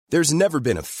There's never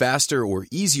been a faster or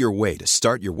easier way to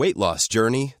start your weight loss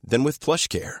journey than with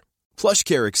PlushCare.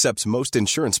 PlushCare accepts most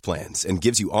insurance plans and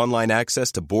gives you online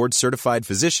access to board-certified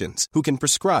physicians who can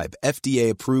prescribe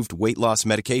FDA-approved weight loss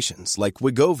medications like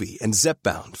Wegovy and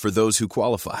Zepbound for those who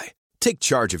qualify. Take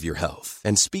charge of your health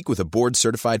and speak with a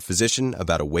board-certified physician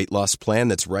about a weight loss plan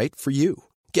that's right for you.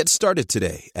 Get started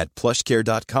today at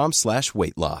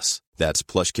plushcare.com/weight loss. That's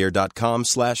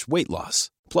plushcare.com/weight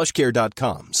loss.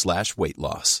 plushcare.com/weight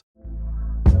loss.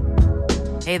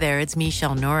 Hey there, it's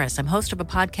Michelle Norris. I'm host of a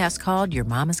podcast called Your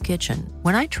Mama's Kitchen.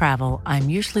 When I travel, I'm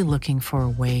usually looking for a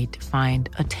way to find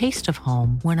a taste of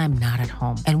home when I'm not at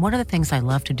home. And one of the things I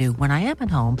love to do when I am at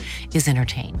home is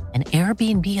entertain. And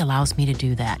Airbnb allows me to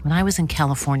do that. When I was in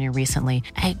California recently,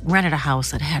 I rented a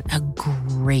house that had a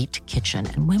great kitchen.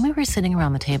 And when we were sitting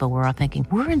around the table, we were all thinking,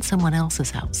 we're in someone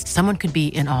else's house. Someone could be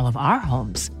in all of our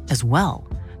homes as well.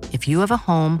 If you have a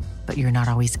home, but you're not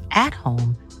always at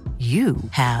home, you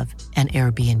have an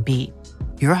Airbnb.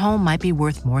 Your home might be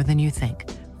worth more than you think.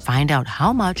 Find out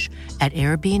how much at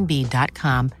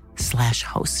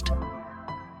airbnb.com/host. Down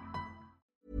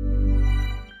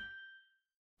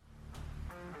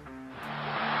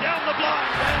the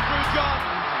blind, Andrew John.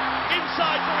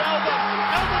 Inside for Elba.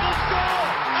 Elba will score.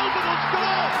 Elba will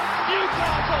score.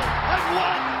 Newcastle have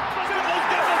won. But it will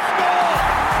never score.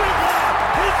 Fiddler,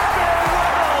 it's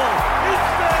farewell. It's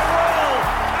farewell.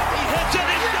 And he hits it.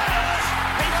 He's got it.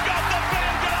 He's got the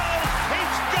fair goal.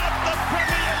 He's got the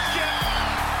premiership.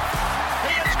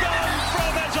 He has gone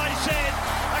from, as I said,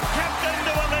 a captain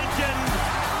to a legend.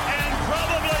 And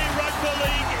probably rugby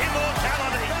league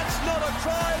immortality. That's not a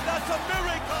try. That's a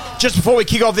miracle. Just before we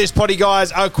kick off this potty,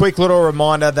 guys, a quick little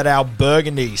reminder that our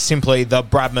burgundy, simply the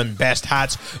Bradman Best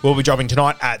hats, will be dropping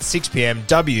tonight at 6 p.m.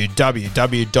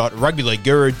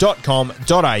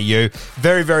 www.rugbyleagueguru.com.au.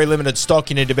 Very, very limited stock.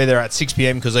 You need to be there at 6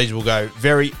 p.m. because these will go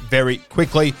very, very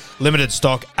quickly. Limited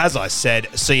stock, as I said.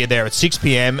 See you there at 6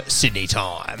 p.m. Sydney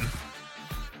time.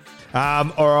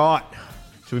 All right.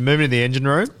 Should we move into the engine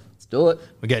room? Let's do it.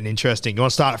 We're getting interesting. You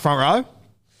want to start at front row?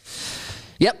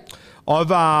 Yep.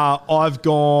 I've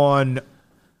gone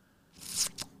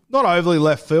not overly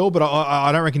left field, but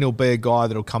I don't reckon he'll be a guy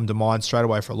that'll come to mind straight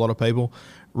away for a lot of people.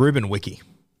 Ruben Wiki.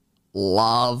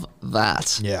 Love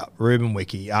that. Yeah, Ruben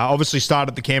Wiki. Obviously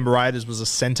started at the Canberra Raiders, was a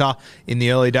centre in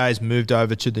the early days, moved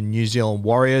over to the New Zealand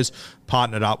Warriors,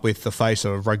 partnered up with the face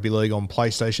of rugby league on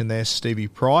PlayStation there, Stevie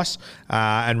Price.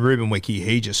 And Ruben Wiki,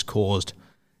 he just caused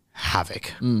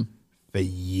havoc for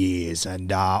years.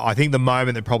 And I think the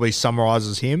moment that probably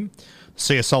summarises him,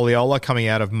 Sia Soliola coming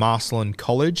out of Marcelin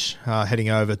College, heading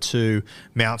over to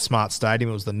Mount Smart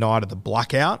Stadium. It was the night of the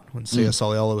blackout when Sia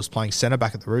Soliola was playing centre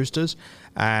back at the Roosters.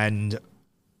 And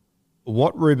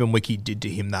what Ruben Wiki did to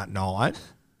him that night,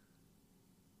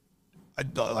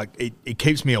 it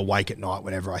keeps me awake at night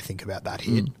whenever I think about that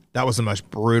hit. That was the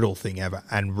most brutal thing ever.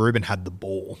 And Ruben had the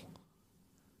ball.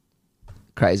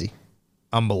 Crazy.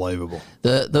 Unbelievable.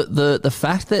 The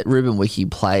fact that Ruben Wiki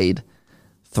played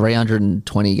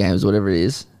 320 games, whatever it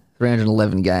is,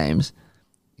 311 games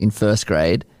in first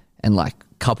grade and like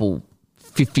couple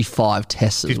 55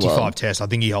 tests as well. 55 tests. I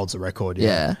think he holds the record.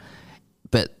 Yeah.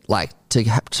 But like to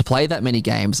play that many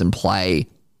games and play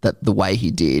that the way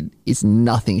he did is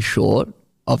nothing short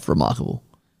of remarkable.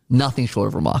 Nothing short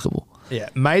of remarkable. Yeah,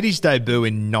 made his debut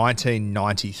in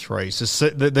 1993. So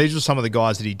these were some of the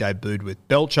guys that he debuted with.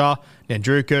 Belcher,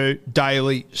 Nandruku,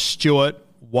 Daly, Stewart,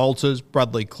 Walters,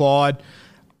 Bradley Clyde.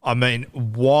 I mean,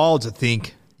 wild to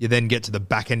think you then get to the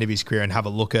back end of his career and have a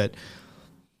look at,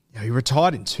 he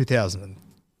retired in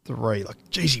 2003. Like,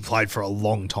 geez, he played for a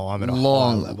long time at a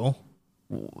high level.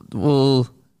 Well,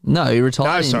 no, he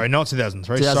retired. No, sorry, not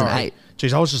 2003. 2008. Sorry.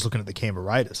 Geez, I was just looking at the Canberra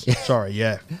Raiders. Sorry,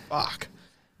 yeah. Fuck.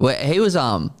 Well, he was,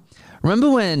 remember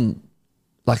when,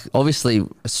 like, obviously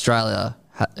Australia,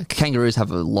 Kangaroos have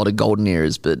a lot of golden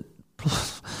eras, but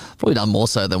probably done more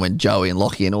so than when Joey and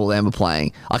Lockie and all them were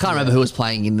playing. I can't remember who was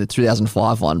playing in the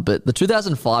 2005 one, but the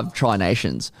 2005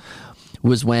 Tri-Nations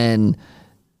was when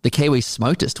the Kiwis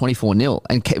smoked us 24-0,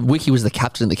 and Wiki was the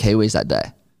captain of the Kiwis that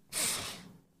day.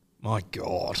 My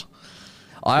God.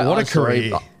 What a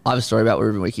career. I have a story about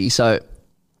Ruben Wiki. So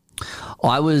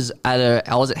I was at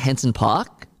Henson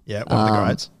Park. Yeah, one of the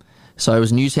greats. So it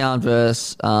was Newtown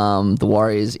versus the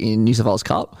Warriors in New South Wales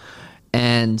Cup.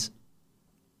 And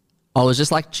I was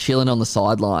just like chilling on the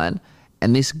sideline,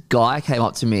 and this guy came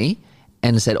up to me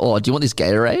and said, "Oh, do you want this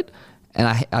Gatorade?"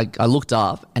 And I looked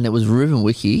up, and it was Ruben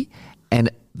Wiki, and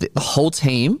the whole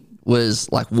team was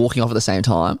like walking off at the same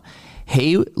time.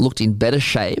 He looked in better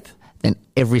shape than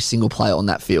every single player on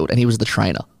that field, and he was the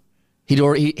trainer.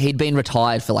 He'd been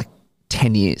retired for like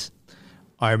 10 years.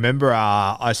 I remember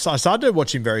I started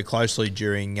watching very closely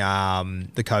during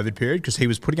the COVID period because he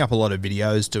was putting up a lot of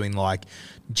videos doing like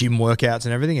gym workouts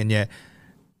and everything, and yeah,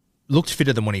 looked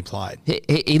fitter than when he played.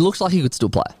 He looks like he could still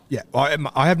play. Yeah,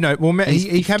 I have no. Well,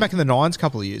 he came back in the Nines a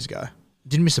couple of years ago.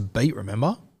 Didn't miss a beat,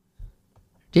 remember?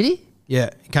 Did he? Yeah,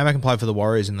 he came back and played for the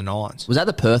Warriors in the Nines. Was that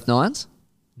the Perth Nines?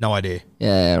 No idea.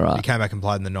 Yeah, right. He came back and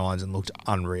played in the Nines and looked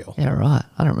unreal. Yeah, right.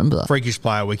 I don't remember that. Freakish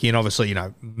player, Wiki, and obviously,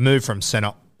 moved from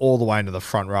centre all the way into the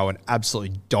front row and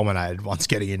absolutely dominated once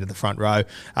getting into the front row.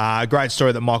 Great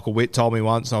story that Michael Witt told me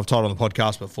once, and I've told on the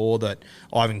podcast before, that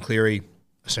Ivan Cleary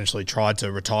essentially tried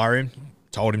to retire him,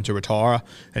 told him to retire,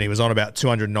 and he was on about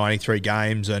 293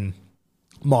 games, and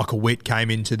Michael Witt came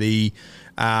into the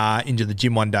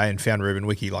gym one day and found Ruben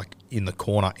Wiki like in the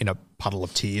corner in a puddle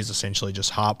of tears, essentially just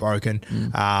heartbroken.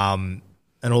 And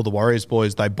all the Warriors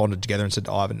boys, they bonded together and said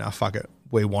to Ivan, "No, fuck it,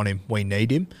 we want him, we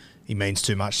need him. He means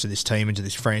too much to this team and to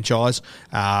this franchise."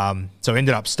 So he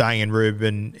ended up staying in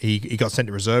Ruben. He got sent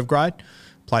to reserve grade,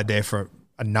 played there for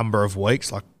a number of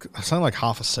weeks, like something like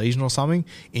half a season or something.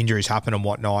 Injuries happened and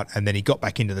whatnot, and then he got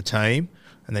back into the team,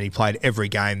 and then he played every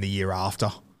game the year after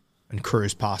and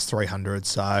cruised past 300.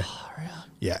 So,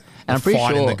 yeah. And I'm pretty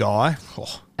finding sure the guy.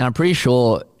 And I'm pretty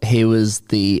sure he was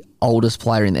the oldest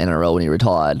player in the NRL when he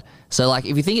retired. So, like,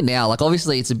 if you think it now, like,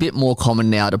 obviously it's a bit more common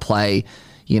now to play,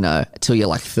 until you're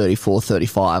like 34,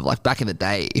 35. Like, back in the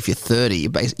day, if you're 30,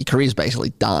 your career's basically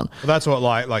done. Well, that's what,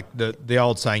 like the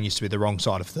old saying used to be the wrong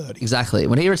side of 30. Exactly.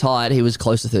 When he retired, he was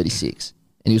close to 36.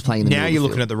 And he was playing in the Now middle you're of the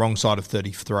looking field. at the wrong side of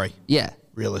 33. Yeah.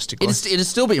 Realistically. It'd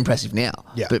still be impressive now.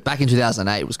 Yeah. But back in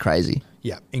 2008, it was crazy.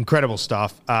 Yeah, incredible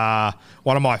stuff.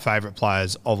 One of my favourite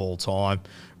players of all time,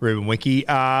 Ruben Wiki. Who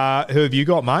have you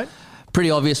got, mate?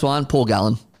 Pretty obvious one, Paul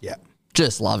Gallen. Yeah.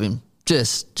 Just love him.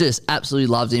 Just absolutely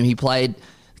loved him. He played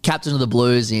captain of the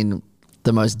Blues in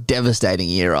the most devastating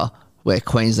era where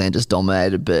Queensland just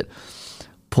dominated, but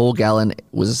Paul Gallen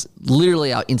was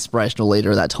literally our inspirational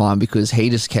leader at that time because he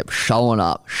just kept showing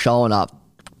up,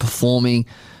 performing,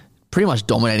 pretty much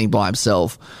dominating by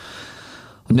himself.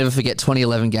 I'll never forget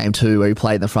 2011 Game 2 where he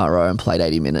played in the front row and played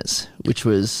 80 minutes,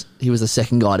 he was the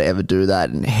second guy to ever do that,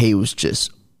 and he was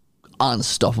just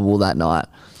unstoppable that night.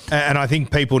 And I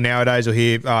think people nowadays will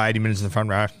hear 80 minutes in the front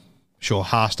row. Sure,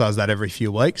 Haas does that every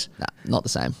few weeks. Nah, not the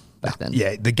same back then.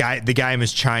 Yeah, the game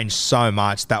has changed so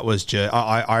much. That was just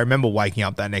I remember waking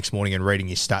up that next morning and reading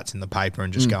his stats in the paper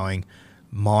and just going,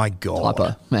 my God.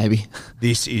 Typo, maybe.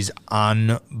 This is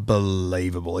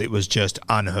unbelievable. It was just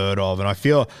unheard of. And I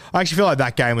actually feel like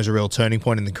that game was a real turning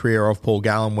point in the career of Paul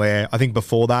Gallen, where I think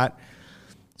before that,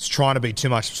 it's trying to be too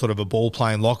much sort of a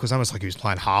ball-playing lock. It was almost like he was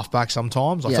playing halfback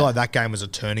sometimes. I feel like that game was a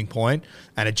turning point,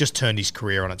 and it just turned his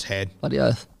career on its head. Bloody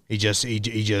oath. He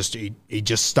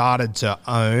just started to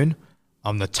own,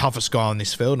 I'm the toughest guy on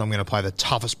this field, and I'm going to play the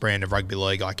toughest brand of rugby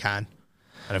league I can.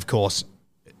 And of course,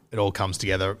 it all comes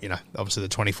together. Obviously the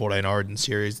 2014 Origin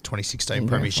Series, the 2016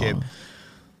 Premiership.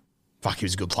 Fuck, he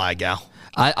was a good player, Gal.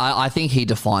 I think he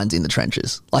defines in the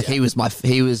trenches. Like he was my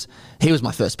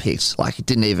first pick. Like it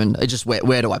didn't even. It just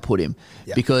where do I put him?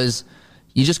 Yeah. Because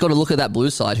you just got to look at that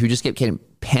blue side who just kept getting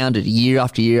pounded year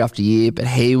after year after year. But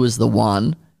he was the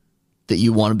one that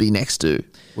you want to be next to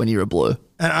when you're a blue.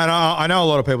 And I know a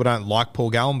lot of people don't like Paul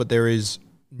Gallen, but there is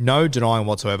no denying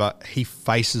whatsoever he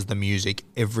faces the music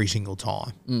every single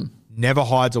time. Never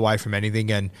hides away from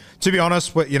anything. And to be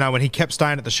honest, when he kept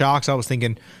staying at the Sharks, I was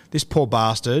thinking, this poor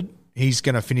bastard, he's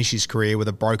going to finish his career with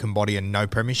a broken body and no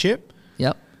premiership.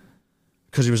 Yep.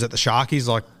 Because he was at the Sharkies,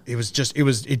 like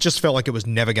it just felt like it was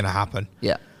never going to happen.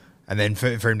 Yeah. And then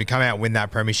for him to come out and win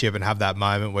that premiership and have that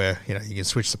moment where you can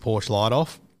switch the porch light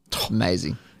off.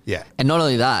 Amazing. Yeah. And not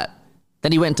only that,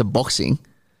 then he went into boxing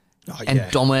and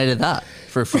dominated that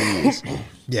for a few years.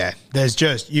 Yeah.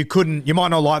 There's you might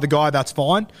not like the guy, that's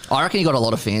fine. I reckon he got a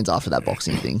lot of fans after that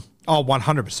boxing thing. Oh,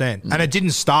 100%. And it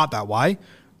didn't start that way.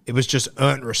 It was just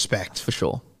earned respect. For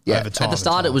sure. Yeah. Over time At the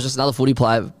start, it was just another footy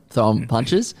player throwing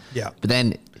punches. Yeah. But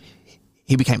then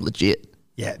he became legit.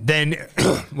 Yeah. Then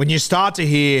when you start to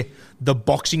hear the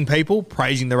boxing people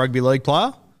praising the rugby league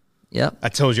player, yeah,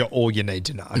 that tells you all you need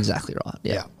to know. Exactly right.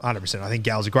 Yeah, 100%. I think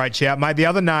Gal's a great shout, mate. The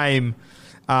other name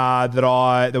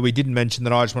that we didn't mention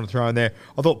that I just want to throw in there,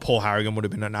 I thought Paul Harrigan would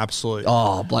have been an absolute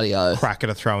bloody oath cracker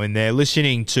to throw in there.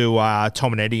 Listening to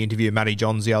Tom and Eddie interview Matty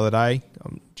Johns the other day,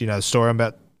 do you know the story I'm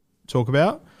about to talk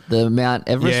about? The Mount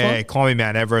Everest one? Yeah, climbing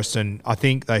Mount Everest, and I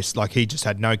think he just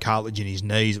had no cartilage in his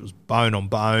knees. It was bone on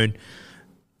bone,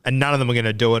 and none of them were going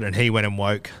to do it, and he went and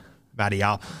woke Matty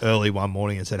up early one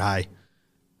morning and said, hey,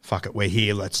 fuck it, we're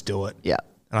here, let's do it. Yeah.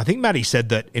 And I think Matty said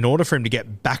that in order for him to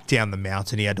get back down the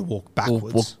mountain, he had to walk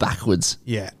backwards. Walk backwards.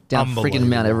 Yeah. Down friggin'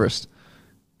 Mount Everest.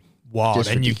 wild. Just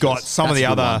And you've ridiculous. got some That's of the a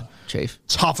good other one, Chief.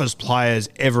 toughest players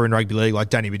ever in rugby league, like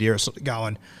Danny Badira, sort of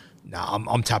going,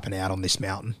 I'm tapping out on this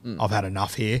mountain. I've had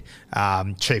enough here.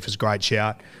 Chief is a great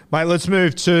shout. Mate, let's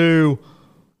move to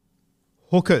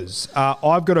hookers.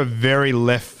 I've got a very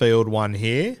left field one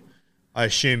here. I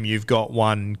assume you've got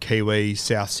one Kiwi,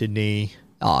 South Sydney.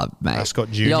 Oh, mate. Mascot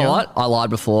You know Junior. what? I lied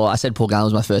before. I said Paul Gallen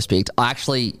was my first pick. I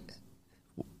actually,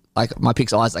 my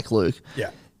pick's Isaac Luke.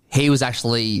 Yeah. He was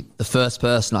actually the first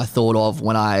person I thought of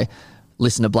when I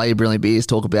listened to Bloody Brilliant Beers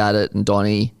talk about it and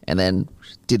Donnie, and then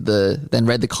read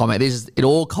the comment. It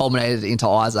all culminated into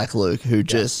Isaac Luke, who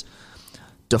just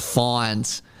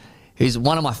defines. He's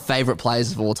one of my favourite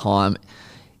players of all time.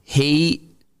 He,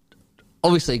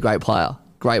 obviously a great player,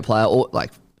 or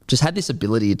like just had this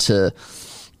ability to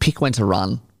pick when to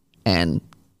run and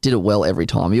did it well every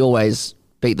time. He always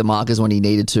beat the markers when he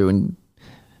needed to, and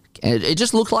it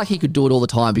just looked like he could do it all the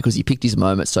time because he picked his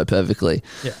moments so perfectly.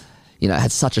 Yeah. You know,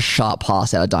 had such a sharp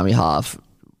pass out of dummy half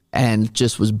and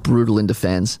just was brutal in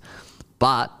defence.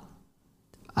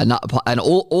 And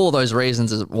all those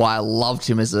reasons is why I loved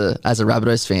him as a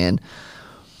Rabbitohs fan.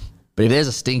 But if there's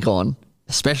a stink on,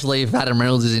 especially if Adam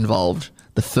Reynolds is involved,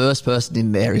 the first person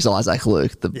in there is Isaac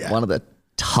Luke, one of the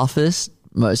toughest,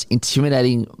 most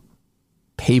intimidating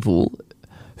people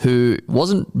who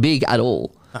wasn't big at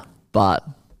all, but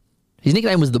his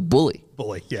nickname was the Bully.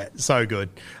 Bully, yeah, so good.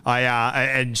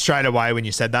 And straight away when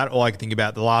you said that, all I could think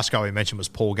about, the last guy we mentioned was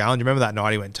Paul Gallen. Do you remember that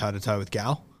night he went toe-to-toe with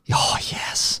Gal? Oh,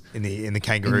 yes. In the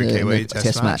Kangaroo Kiwi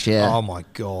test match? Yeah. Oh, my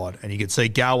God. And you could see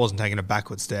Gal wasn't taking a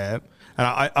backward step. And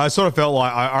I sort of felt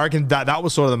like, I reckon that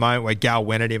was sort of the moment where Gal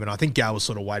went at him, and I think Gal was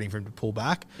sort of waiting for him to pull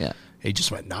back. Yeah. He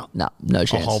just went, no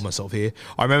chance. I'll hold myself here.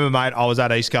 I remember, mate, I was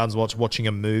at East Gardens watching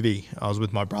a movie. I was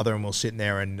with my brother and we were sitting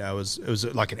there, and it was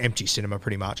like an empty cinema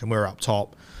pretty much, and we were up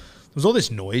top. There was all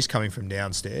this noise coming from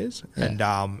downstairs, and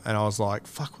I was like,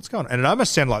 fuck, what's going on? And it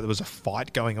almost sounded like there was a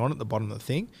fight going on at the bottom of the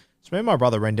thing. So me and my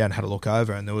brother ran down and had a look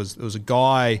over, and there was a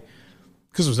guy,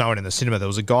 because there was no one in the cinema, there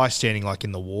was a guy standing like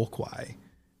in the walkway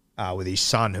with his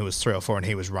son who was 3 or 4, and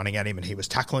he was running at him and he was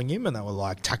tackling him, and they were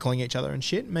like tackling each other and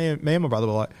shit. Me and my brother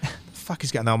were like, the fuck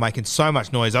is going on? They were making so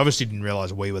much noise. I obviously didn't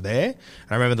realise we were there.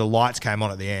 And I remember the lights came on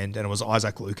at the end, and it was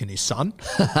Isaac Luke and his son.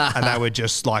 And they were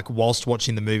just like, whilst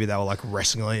watching the movie, they were like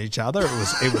wrestling at each other.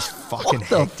 It was fucking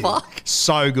hectic. Fuck?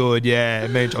 So good, yeah.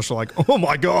 And me and Josh were like, oh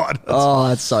my God.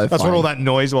 That's so funny. That's what all that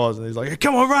noise was. And he's like,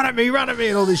 come on, run at me.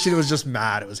 And all this shit. It was just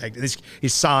mad. It was hectic.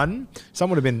 His son would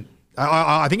have been,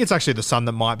 I think it's actually the son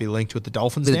that might be linked with the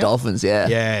Dolphins now. The Dolphins, yeah.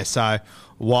 Yeah, so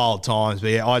wild times.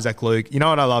 But yeah, Isaac Luke. You know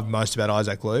what I love most about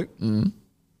Isaac Luke?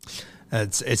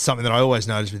 It's something that I always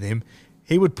noticed with him.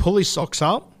 He would pull his socks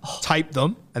up, tape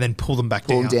them, and then pull them back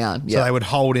down. Pull them down, So yeah. they would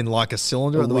hold in like a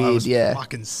cylinder. It was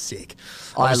fucking sick.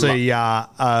 Obviously,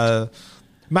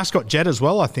 mascot Jet as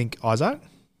well, I think, Isaac.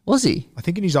 Was he? I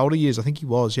think in his older years, I think he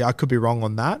was. Yeah, I could be wrong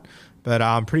on that, but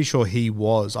I'm pretty sure he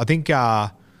was. I think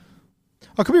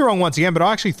I could be wrong once again, but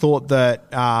I actually thought that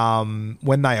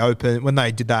when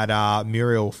they did that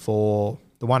mural for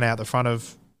the one out the front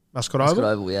of Mascot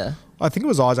Oval, yeah. I think it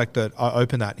was Isaac that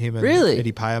opened that. Him and Really?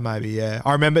 Eddie Payer, maybe. Yeah,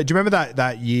 I remember. Do you remember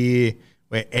that year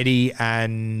where Eddie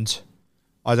and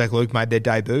Isaac Luke made their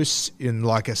debuts in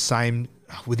like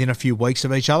within a few weeks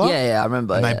of each other? Yeah, I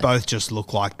remember. And they both just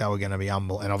looked like they were going to be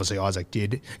humble. And obviously Isaac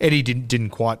did. Eddie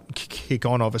didn't quite kick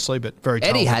on, obviously, but very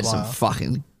talented Eddie had player. some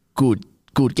fucking good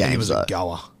games. He was though. a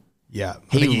goer. Yeah,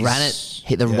 I think He ran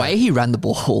it. The way he ran the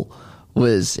ball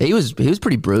was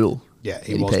pretty brutal. Yeah,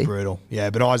 he EDP. was brutal. Yeah,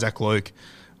 but Isaac Luke,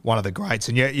 one of the greats.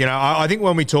 And yeah, I think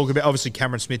when we talk about, obviously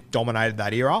Cameron Smith dominated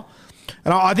that era.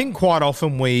 And I think quite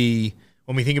often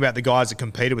when we think about the guys that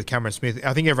competed with Cameron Smith,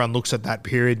 I think everyone looks at that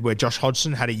period where Josh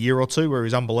Hodgson had a year or two where he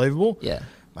was unbelievable. Yeah.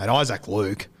 Mate, Isaac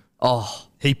Luke,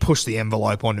 he pushed the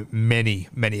envelope on many,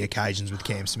 many occasions with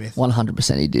Cam Smith.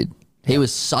 100% he did. He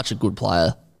was such a good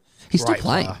player. He's Great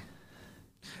still playing. player.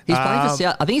 He's playing for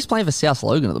South. I think he's playing for South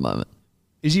Logan at the moment.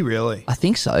 Is he really? I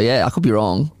think so. Yeah, I could be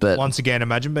wrong, but Once again,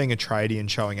 imagine being a tradie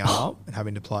and showing up and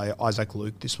having to play Isaac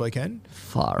Luke this weekend.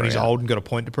 far When he's out. old and got a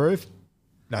point to prove.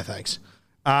 No thanks.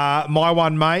 My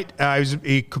one mate,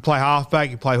 he could play halfback,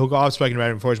 he could play hooker. I've spoken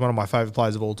about him before. He's one of my favourite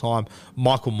players of all time.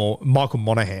 Michael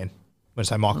Monaghan. I'm going to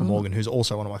say Michael Morgan, who's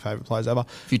also one of my favourite players ever.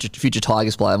 Future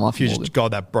Tigers player, Michael Morgan.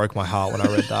 God, that broke my heart when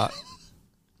I read that.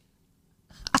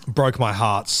 Broke my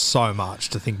heart so much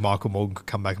to think Michael Morgan could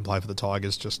come back and play for the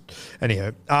Tigers.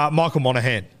 Anyhow, Michael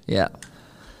Monaghan. Yeah.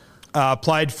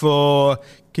 Played for,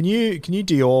 can you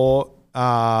Dior,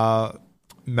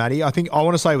 Matty? I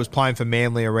want to say he was playing for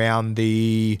Manly around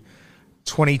the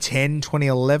 2010,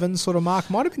 2011 sort of mark.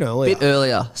 Might have been earlier. Bit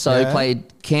earlier. So he played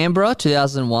Canberra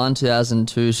 2001,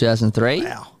 2002, 2003.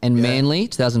 Wow. And Yeah. Manly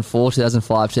 2004,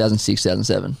 2005, 2006,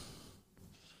 2007.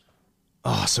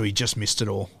 Oh, so he just missed it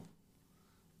all.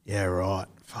 Yeah, right.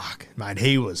 Fuck, mate.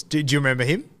 He was. Did you remember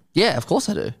him? Yeah, of course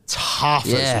I do. Tough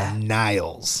Yeah. as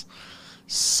nails.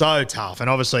 So tough. And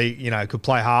obviously, could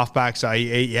play halfback, so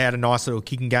he had a nice little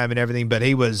kicking game and everything. But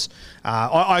he was...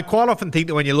 I quite often think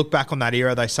that when you look back on that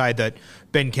era, they say that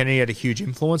Ben Kennedy had a huge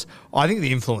influence. I think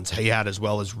the influence he had as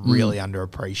well is really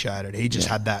underappreciated. He just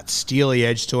had that steely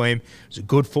edge to him. He was a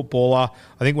good footballer.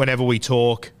 I think whenever we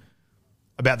talk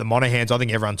about the Monaghan's, I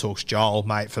think everyone talks Joel,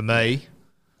 mate. For me,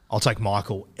 I'll take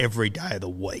Michael every day of the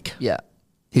week. Yeah.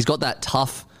 He's got that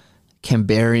tough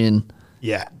Canberrian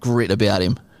Yeah. grit about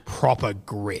him. Proper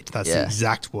grit. That's the Yeah.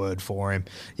 exact word for him.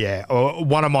 Yeah.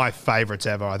 One of my favourites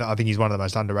ever. I think he's one of the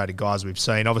most underrated guys we've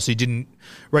seen. Obviously didn't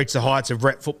reach the heights of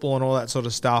rep football and all that sort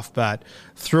of stuff, but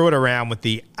threw it around with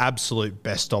the absolute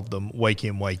best of them week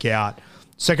in, week out.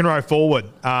 Second row forward.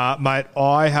 Mate,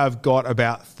 I have got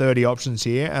about 30 options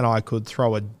here and I could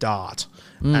throw a dart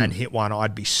and hit one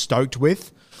I'd be stoked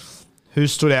with. Who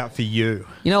stood out for you?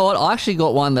 You know what? I actually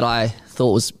got one that I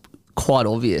thought was quite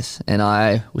obvious, and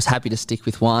I was happy to stick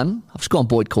with one. I've just gone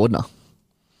Boyd Cordner.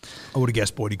 I would have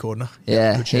guessed Boydie Cordner.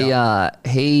 Yeah, good shout.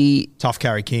 he Tough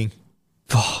carry king.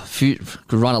 could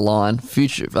run a line.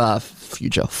 Future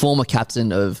former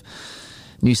captain of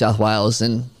New South Wales,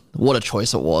 and what a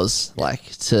choice it was. Like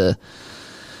to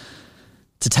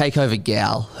take over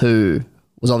Gal, who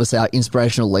was obviously our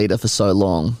inspirational leader for so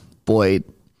long. Boyd,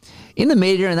 in the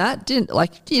media and that, didn't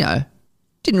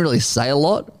really say a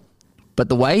lot. But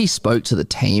the way he spoke to the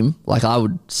team, like I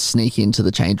would sneak into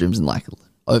the change rooms and like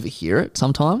overhear it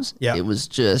sometimes. Yeah. It was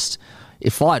just,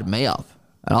 it fired me up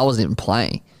and I wasn't even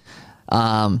playing.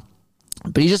 But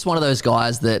he's just one of those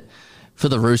guys that for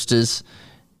the Roosters,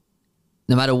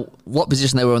 no matter what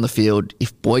position they were on the field,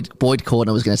 if Boyd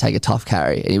Cordner was going to take a tough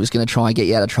carry and he was going to try and get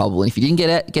you out of trouble, and if he didn't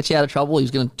get you out of trouble, he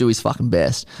was going to do his fucking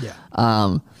best.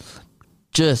 Yeah.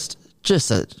 Just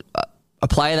a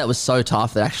player that was so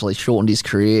tough that actually shortened his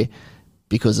career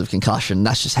because of concussion.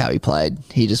 That's just how he played.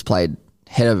 He just played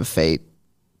head over feet.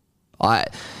 You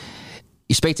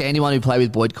speak to anyone who played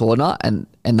with Boyd Cordner and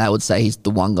they would say he's the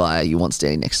one guy you want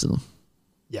standing next to them.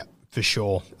 Yeah, for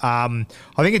sure. I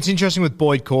think it's interesting with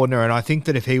Boyd Cordner, and I think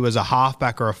that if he was a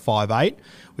halfback or a 5'8",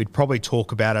 we'd probably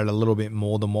talk about it a little bit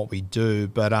more than what we do.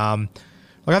 But I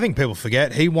think people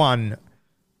forget he won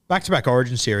back-to-back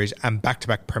Origin Series and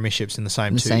back-to-back premierships in the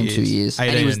same 2 years. 2 years.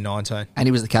 18 and 19. And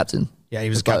he was the captain. Yeah, he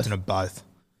was of the captain of both.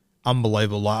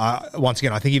 Unbelievable. Once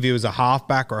again, I think if he was a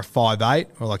halfback or a 5'8",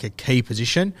 or like a key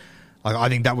position, I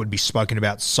think that would be spoken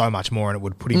about so much more, and it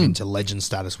would put him into legend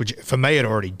status, which for me it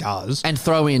already does. And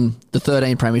throw in the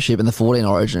 13 premiership and the 14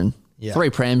 Origin. Yeah. 3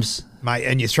 prems. Mate,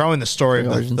 and you throw in the story of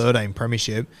the Origins. 13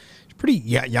 premiership. He's pretty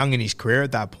young in his career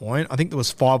at that point. I think there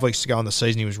was 5 weeks to go in the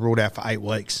season. He was ruled out for 8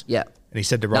 weeks. Yeah. And he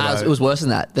said to Nah, Robbo, it was worse than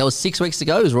that. There was 6 weeks to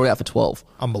go. He was ruled out for 12.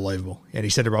 unbelievable. And he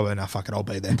said to Robbo, no, fuck it, I'll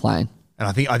be there. I'm playing. And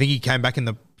I think he came back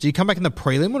did he come back in the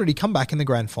prelim or did he come back in the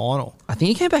grand final? I think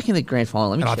he came back in the grand final.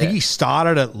 Let me And check. I think he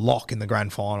started at lock in the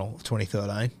grand final of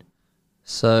 2013.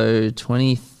 So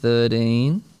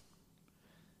 2013,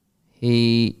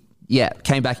 he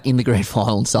came back in the grand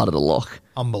final and started a lock.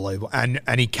 Unbelievable. And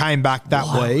he came back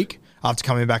that week after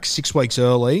coming back 6 weeks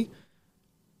early.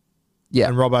 Yeah,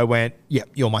 And Robbo went, yep,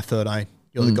 you're my 13.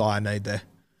 You're the guy I need there.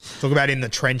 Talk about in the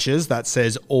trenches. That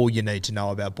says all you need to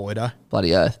know about Boydo.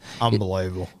 bloody oath.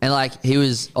 Unbelievable. And like he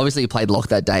was obviously he played lock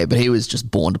that day, but he was just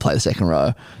born to play the second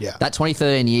row. Yeah. That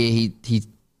 2013 year, he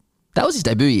that was his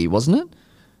debut year, wasn't it?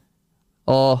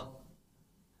 Or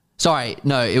sorry,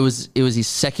 no, it was his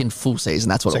second full season.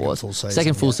 That's what Second it was. full season,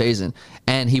 Second full yeah. season,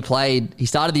 and he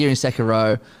started the year in second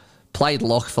row, played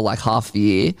lock for like half the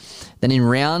year. Then in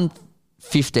round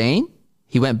 15,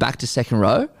 he went back to second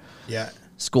row, Yeah.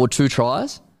 scored 2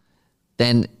 tries.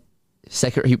 Then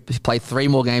he played 3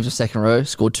 more games of second row,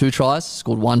 scored 2 tries,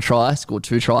 scored 1 try, scored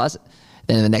 2 tries.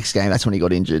 Then in the next game, that's when he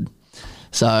got injured.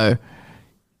 So,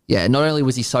 yeah, not only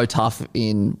was he so tough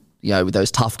in, with those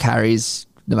tough carries,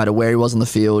 no matter where he was on the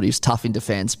field, he was tough in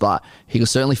defence, but he could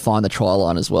certainly find the try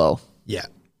line as well. Yeah. lines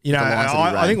that he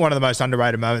I ran. think one of the most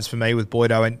underrated moments for me with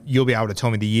Boydo, and you'll be able to tell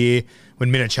me the year,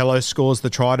 when Minicello scores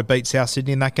the try to beat South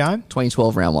Sydney in that game.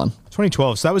 2012 round 1.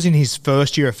 2012. So that was in his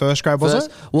first year of first grade, was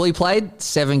it? Well, he played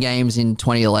 7 games in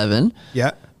 2011,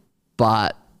 Yeah.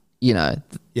 but Yeah.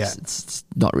 it's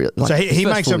not really. Like, So he his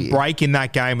first makes a full year. break in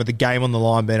that game with the game on the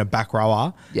line being a back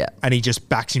rower. Yeah. And he just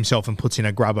backs himself and puts in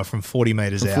a grubber from 40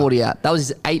 metres out. 40 out. That was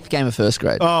his 8th game of first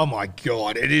grade. Oh, my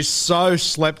God. It is so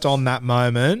slept on that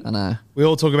moment. I know. We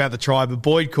all talk about the try, but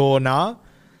Boyd Cordner,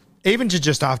 even to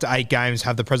just after 8 games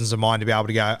have the presence of mind to be able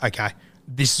to go, okay,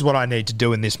 this is what I need to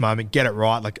do in this moment, get it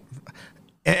right. Like,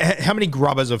 how many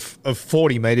grubbers of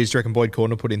 40 metres do you reckon Boyd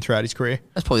Cordner put in throughout his career?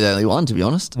 That's probably the only one, to be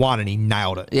honest. One, and he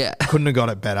nailed it. Yeah. Couldn't have got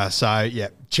it better. So, yeah,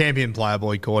 champion player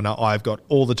Boyd Cordner. I've got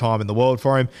all the time in the world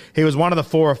for him. He was one of the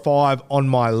 4 or 5 on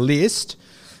my list.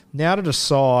 Now to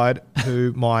decide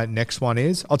who my next one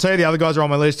is. I'll tell you the other guys are on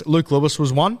my list. Luke Lewis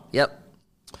was one. Yep.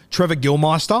 Trevor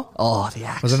Gilmeister Oh, the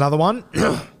axe. was another one.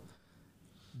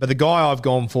 But the guy I've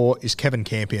gone for is Kevin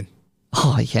Campion.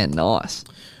 Oh, yeah, nice.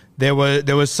 There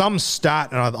was some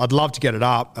stat, and I'd love to get it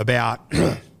up, about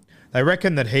they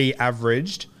reckon that he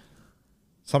averaged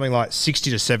something like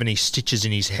 60 to 70 stitches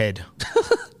in his head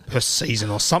per season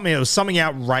or something. It was something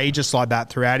outrageous like that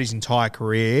throughout his entire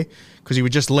career because he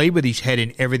would just lead with his head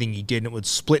in everything he did and it would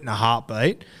split in a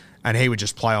heartbeat and he would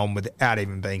just play on without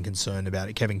even being concerned about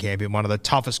it. Kevin Campion, one of the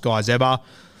toughest guys ever.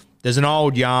 There's an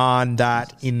old yarn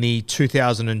that in the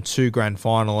 2002 grand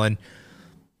final, and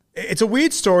it's a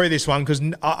weird story, this one, because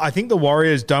I think the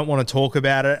Warriors don't want to talk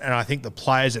about it, and I think the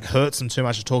players, it hurts them too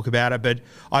much to talk about it, but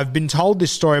I've been told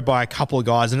this story by a couple of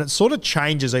guys, and it sort of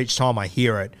changes each time I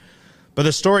hear it. But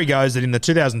the story goes that in the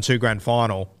 2002 grand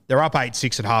final, they're up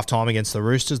 8-6 at halftime against the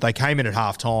Roosters. They came in at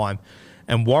halftime,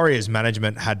 and Warriors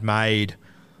management had made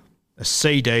a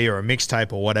CD or a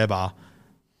mixtape or whatever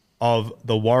of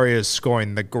the Warriors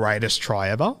scoring the greatest try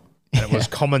ever. And it was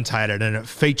commentated and it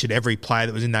featured every player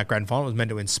that was in that grand final. It was meant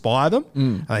to inspire them.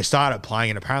 And they started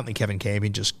playing, and apparently Kevin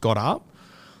Campion just got up,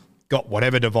 got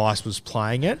whatever device was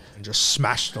playing it, and just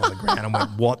smashed it on the ground and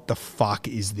went, what the fuck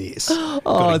is this?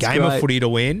 Got a game of footy to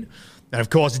win. And, of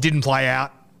course, it didn't play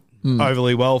out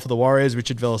overly well for the Warriors.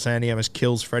 Richard Villasanti almost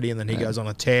kills Freddie, and then he goes on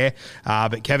a tear.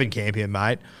 But Kevin Campion,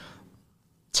 mate,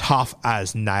 tough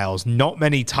as nails. Not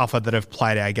many tougher that have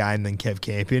played our game than Kev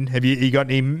Campion. Have you got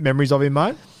any memories of him,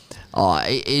 mate? Oh,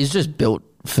 he's just built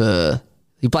for...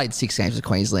 He played 6 games with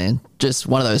Queensland. Just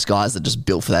one of those guys that just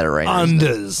built for that arena.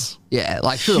 Unders. Yeah,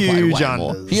 like should have played Huge way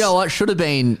more. unders. You know what? Should have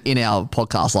been in our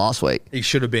podcast last week. He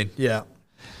should have been, yeah.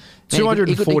 Man,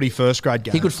 240 first grade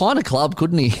games. He could find a club,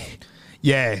 couldn't he?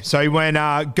 Yeah, so he went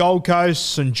Gold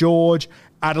Coast, St George,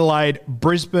 Adelaide,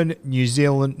 Brisbane, New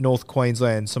Zealand, North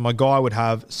Queensland. So my guy would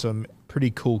have some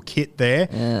pretty cool kit there.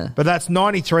 Yeah. But that's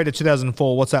 93 to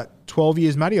 2004. What's that, 12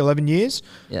 years, Matty, 11 years?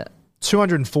 Yeah.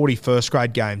 240 first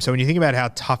grade games. So when you think about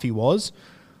how tough he was,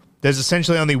 there's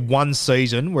essentially only one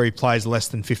season where he plays less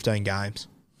than 15 games.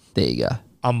 There you go.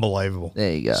 Unbelievable.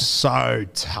 There you go. So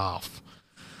tough.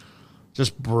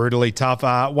 Just brutally tough.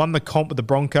 Won the comp with the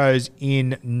Broncos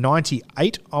in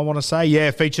 98, I want to say. Yeah,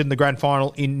 featured in the grand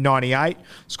final in 98.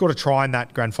 Scored a try in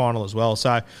that grand final as well.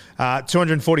 So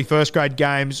 240 first grade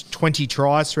games, 20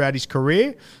 tries throughout his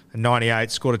career, and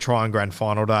 98 scored a try on grand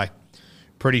final day.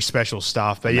 Pretty special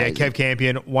stuff. But Amazing. yeah, Kev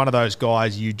Campion, one of those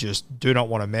guys you just do not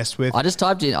want to mess with. I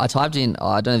typed in,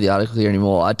 I don't have the article here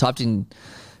anymore. I typed in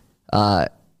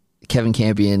Kevin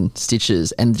Campion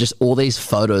stitches, and just all these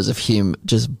photos of him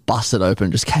just busted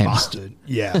open just came up. Busted.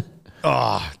 Yeah.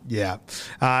 Oh, yeah.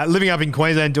 Living up in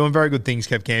Queensland, doing very good things,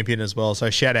 Kev Campion as well.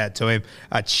 So shout out to him.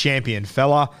 A champion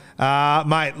fella.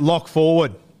 Mate, lock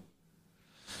forward.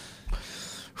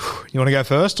 You want to go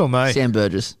first or me? Sam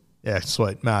Burgess. Yeah,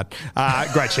 sweet. Mad.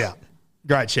 Great shout.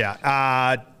 Great shout.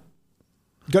 Got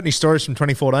any stories from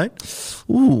 2014?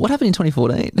 Ooh, what happened in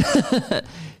 2014?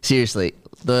 Seriously,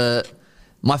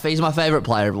 he's my favourite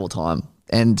player of all time,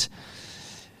 and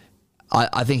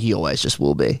I think he always just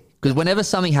will be. Because whenever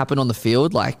something happened on the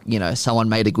field, like, you know, someone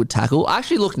made a good tackle, I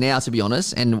actually look now, to be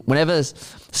honest, and whenever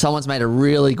someone's made a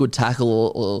really good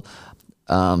tackle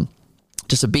or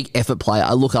just a big effort play,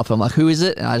 I look up and I'm like, who is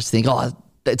it? And I just think, oh,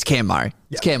 it's Cam Murray.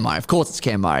 It's Cam Murray. Of course it's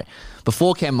Cam Murray.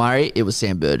 Before Cam Murray, it was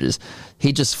Sam Burgess.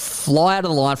 He'd just fly out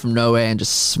of the line from nowhere and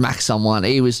just smack someone.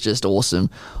 He was just awesome.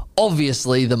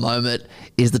 Obviously, the moment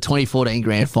is the 2014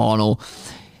 grand final.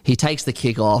 He takes the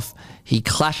kick off. He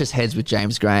clashes heads with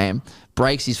James Graham,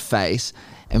 breaks his face,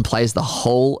 and plays the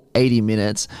whole 80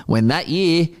 minutes. When that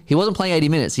year, he wasn't playing 80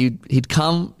 minutes. He'd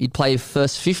play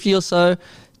first 50 or so,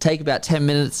 take about 10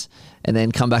 minutes, and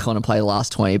then come back on and play the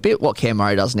last 20. A bit what Cam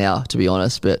Murray does now, to be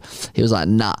honest. But he was like,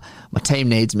 nah, my team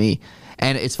needs me.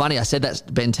 And it's funny, I said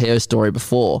that Ben Teo story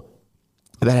before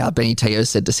about how Benny Teo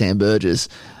said to Sam Burgess,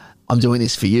 I'm doing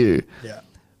this for you. Yeah.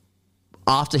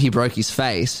 After After he broke his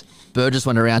face, Burgess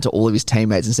went around to all of his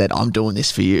teammates and said, I'm doing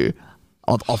this for you.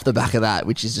 off the back of that,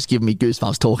 which is just giving me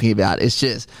goosebumps talking about. It's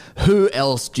just, who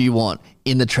else do you want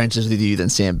in the trenches with you than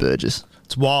Sam Burgess?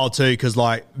 It's wild too because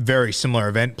very similar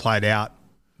event played out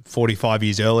 45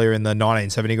 years earlier in the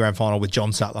 1970 grand final with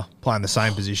John Sattler playing the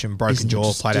same position, broken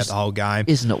jaw, played out the whole game.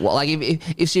 Isn't it? Like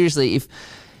if seriously,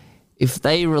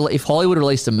 if Hollywood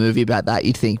released a movie about that,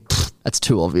 you'd think that's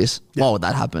too obvious. Yeah. Why would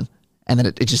that happen? And then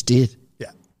it just did.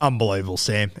 Yeah, unbelievable,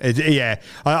 Sam.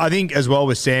 I think as well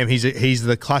with Sam, he's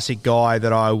the classic guy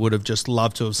that I would have just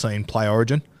loved to have seen play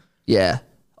Origin. Yeah.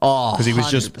 Oh, because he was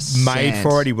 100%. just made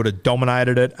for it. He would have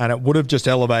dominated it, and it would have just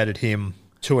elevated him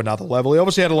to another level. He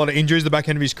obviously had a lot of injuries at the back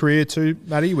end of his career too,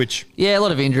 Matty, which... Yeah, a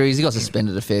lot of injuries. He got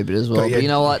suspended a fair bit as well. But you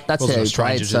know what? That's how he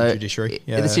played. So,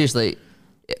 seriously,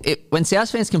 when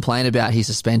South fans complain about his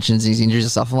suspensions and his injuries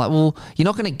and stuff, I'm like, well, you're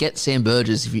not going to get Sam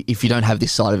Burgess if you don't have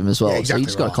this side of him as well. Yeah, exactly, so you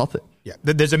just got to cop it. Yeah,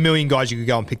 there's a million guys you could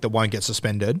go and pick that won't get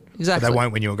suspended. Exactly. But they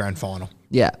won't win you a grand final.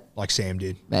 Yeah. Like Sam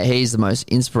did. Man, he's the most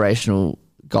inspirational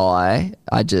guy.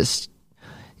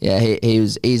 He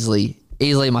was easily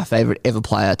my favourite ever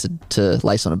player to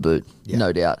lace on a boot,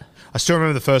 no doubt. I still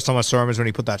remember the first time I saw him was when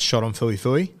he put that shot on Fui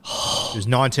Fui. He was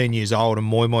 19 years old and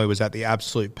Moi Moi was at the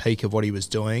absolute peak of what he was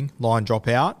doing, line drop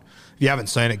out. If you haven't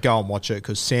seen it, go and watch it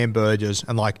because Sam Burgess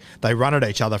and they run at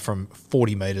each other from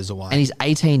 40 metres away. And he's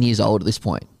 18 years old at this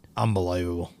point.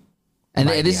 Unbelievable. And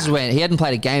this is when he hadn't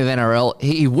played a game of NRL.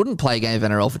 He wouldn't play a game of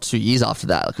NRL for 2 years after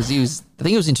that because I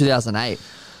think it was in 2008.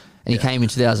 And he came in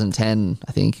 2010,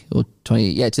 I think, or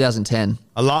 2010.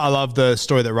 I love the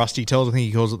story that Rusty tells. I think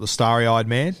he calls it the starry-eyed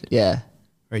man. Yeah.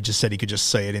 Where he just said he could just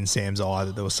see it in Sam's eye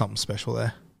that there was something special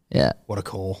there. Yeah. What a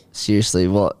call. Seriously,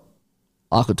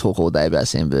 I could talk all day about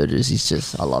Sam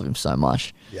Burgess. I love him so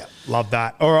much. Yeah, love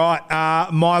that. All right,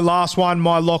 my last one,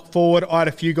 my lock forward. I had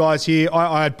a few guys here.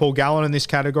 I had Paul Gallen in this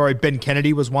category. Ben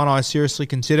Kennedy was one I seriously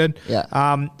considered. Yeah.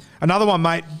 Another one,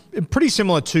 mate, pretty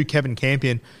similar to Kevin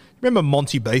Campion. Remember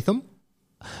Monty Beetham?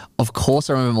 Of course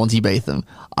I remember Monty Beetham.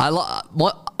 I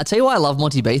tell you why I love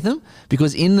Monty Beetham,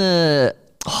 because in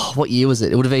what year was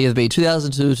it? It would have either been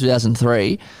 2002 or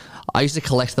 2003. I used to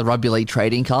collect the rugby league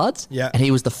trading cards, and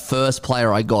he was the first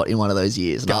player I got in one of those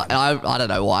years. And I don't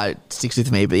know why it sticks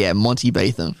with me, but yeah, Monty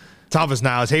Beetham. Tough as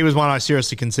nails. He was one I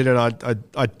seriously considered.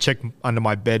 I checked under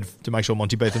my bed to make sure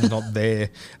Monty Beetham's not there.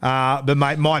 But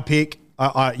mate, my pick,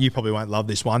 you probably won't love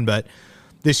this one, but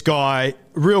this guy,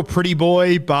 real pretty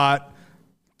boy, but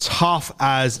tough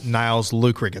as nails,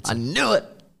 Luke Ricketson. I knew it.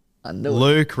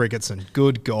 Luke Ricketson,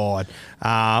 good God.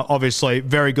 Obviously,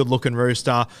 very good-looking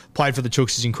rooster. Played for the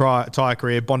Chooks his entire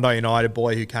career. Bondi United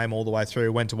boy who came all the way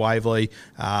through. Went to Waverley,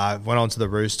 went on to the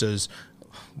Roosters,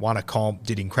 won a comp,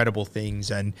 did incredible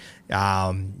things. And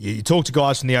you talk to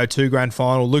guys from the 02 grand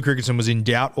final. Luke Ricketson was in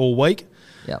doubt all week.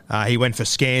 Yep. He went for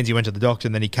scans, he went to the doctor,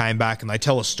 and then he came back, and they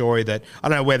tell a story that, I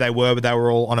don't know where they were, but they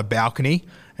were all on a balcony,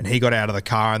 and he got out of the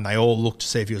car, and they all looked to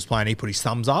see if he was playing. He put his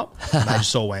thumbs up, and they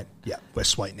just all went, yeah, we're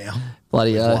sweet now.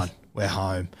 Bloody hell. We're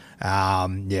home.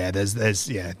 There's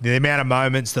the amount of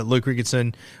moments that Luke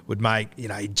Ricketson would make,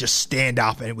 he'd just stand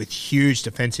up and with huge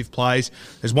defensive plays.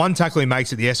 There's one tackle he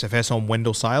makes at the SFS on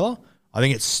Wendell Saylor. I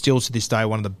think it's still to this day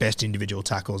one of the best individual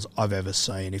tackles I've ever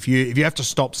seen. If you have to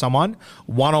stop someone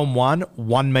one-on-one,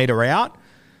 1 metre out,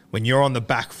 when you're on the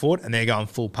back foot and they're going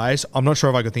full pace, I'm not sure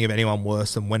if I could think of anyone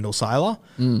worse than Wendell Saylor.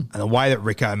 And the way that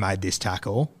Rico made this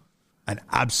tackle, an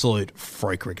absolute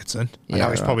freak, Ricketson. I know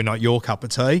he's probably not your cup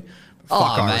of tea. As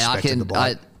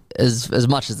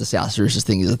much as the South Roosters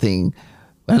thing is a thing,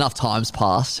 when enough time's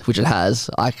passed, which it has,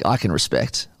 I can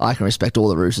respect all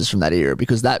the Roosters from that era,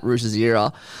 because that Roosters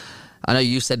era, I know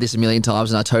you've said this a million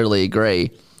times and I totally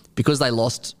agree, because they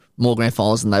lost more grand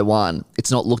finals than they won, it's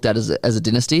not looked at as a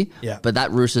dynasty. Yeah. But that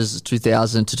Roosters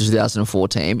 2000 to 2004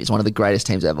 team is one of the greatest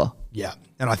teams ever. Yeah.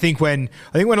 And I think when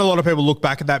a lot of people look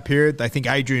back at that period, they think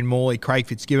Adrian Morley, Craig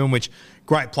Fitzgibbon, which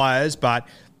great players, but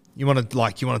you want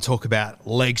to talk about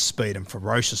leg speed and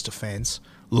ferocious defence.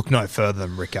 Look no further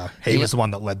than Rico. He was the one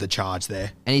that led the charge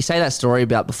there. And you say that story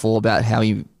about how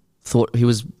he thought he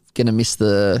was going to miss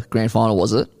the grand final,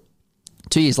 was it?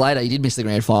 2 years later, he did miss the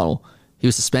grand final. He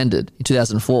was suspended in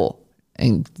 2004,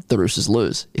 and the Roosters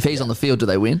lose. If he's on the field, do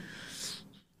they win?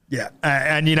 Yeah,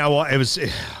 and you know what? It was.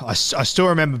 I still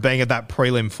remember being at that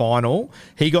prelim final.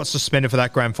 He got suspended for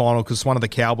that grand final because one of the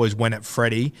Cowboys went at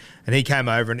Freddie, and he came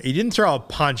over and he didn't throw a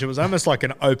punch. It was almost like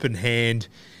an open hand.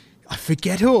 I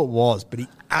forget who it was, but he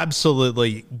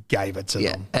absolutely gave it to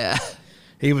them.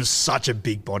 He was such a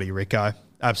big body, Rico.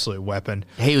 Absolute weapon.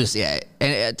 He was,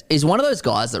 and he's one of those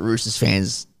guys that Roosters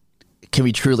fans can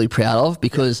be truly proud of,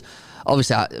 because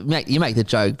obviously you make the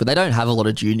joke, but they don't have a lot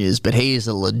of juniors, but he is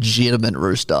a legitimate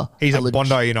Rooster. He's a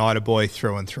Bondi United boy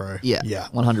through and through. Yeah,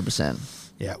 100%.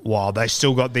 Yeah, well, they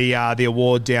still got the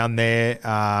award down there.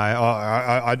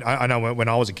 I know when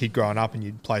I was a kid growing up and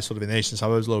you'd play sort of in the eastern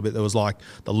suburbs a little bit, there was like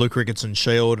the Luke Ricketson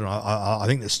Shield, and I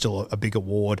think there's still a big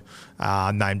award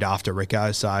named after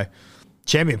Rico. So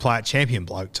champion player, champion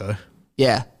bloke too.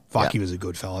 Yeah. Fuck, he was a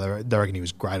good fella. They reckon he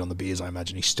was great on the beers. I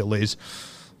imagine he still is.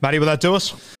 Matty, will that do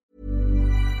us?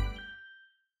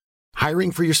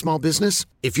 Hiring for your small business?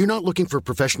 If you're not looking for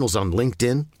professionals on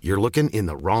LinkedIn, you're looking in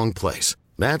the wrong place.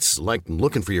 That's like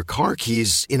looking for your car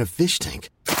keys in a fish tank.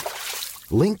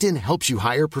 LinkedIn helps you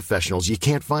hire professionals you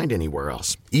can't find anywhere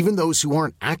else, even those who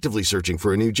aren't actively searching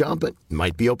for a new job but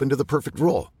might be open to the perfect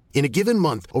role. In a given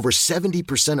month, over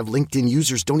 70% of LinkedIn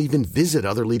users don't even visit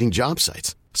other leading job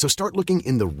sites. So start looking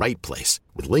in the right place.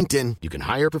 With LinkedIn, you can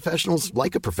hire professionals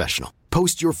like a professional.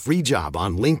 Post your free job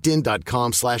on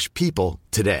linkedin.com/people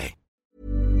today.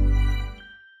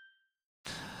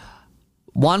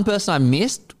 One person I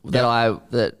missed that I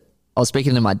was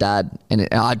speaking to my dad, and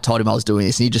I told him I was doing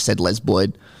this, and he just said Les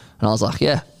Boyd, and I was like,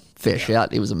 yeah, fair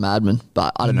shout. He was a madman,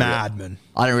 but I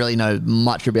don't really know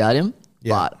much about him.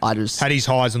 Yeah. But I just had his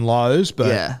highs and lows, but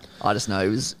yeah, I just know he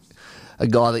was a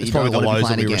guy that you don't want to be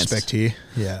playing against. Respect here,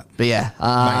 yeah. But yeah,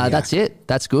 that's it.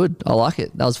 That's good. I like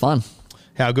it. That was fun.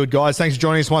 How good, guys. Thanks for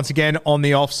joining us once again on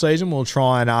the off season. We'll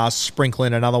try and sprinkle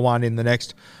in another one in the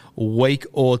next week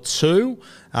or two.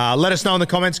 Let us know in the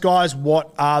comments, guys,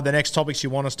 what are the next topics you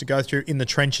want us to go through in the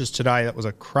trenches today. That was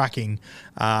a cracking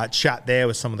chat there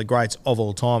with some of the greats of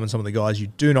all time and some of the guys you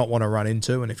do not want to run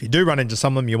into. And if you do run into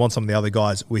some of them, you want some of the other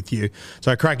guys with you.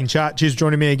 So cracking chat. Cheers for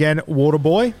joining me again,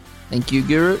 Waterboy. Thank you,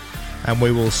 Guru. And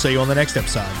we will see you on the next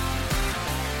episode.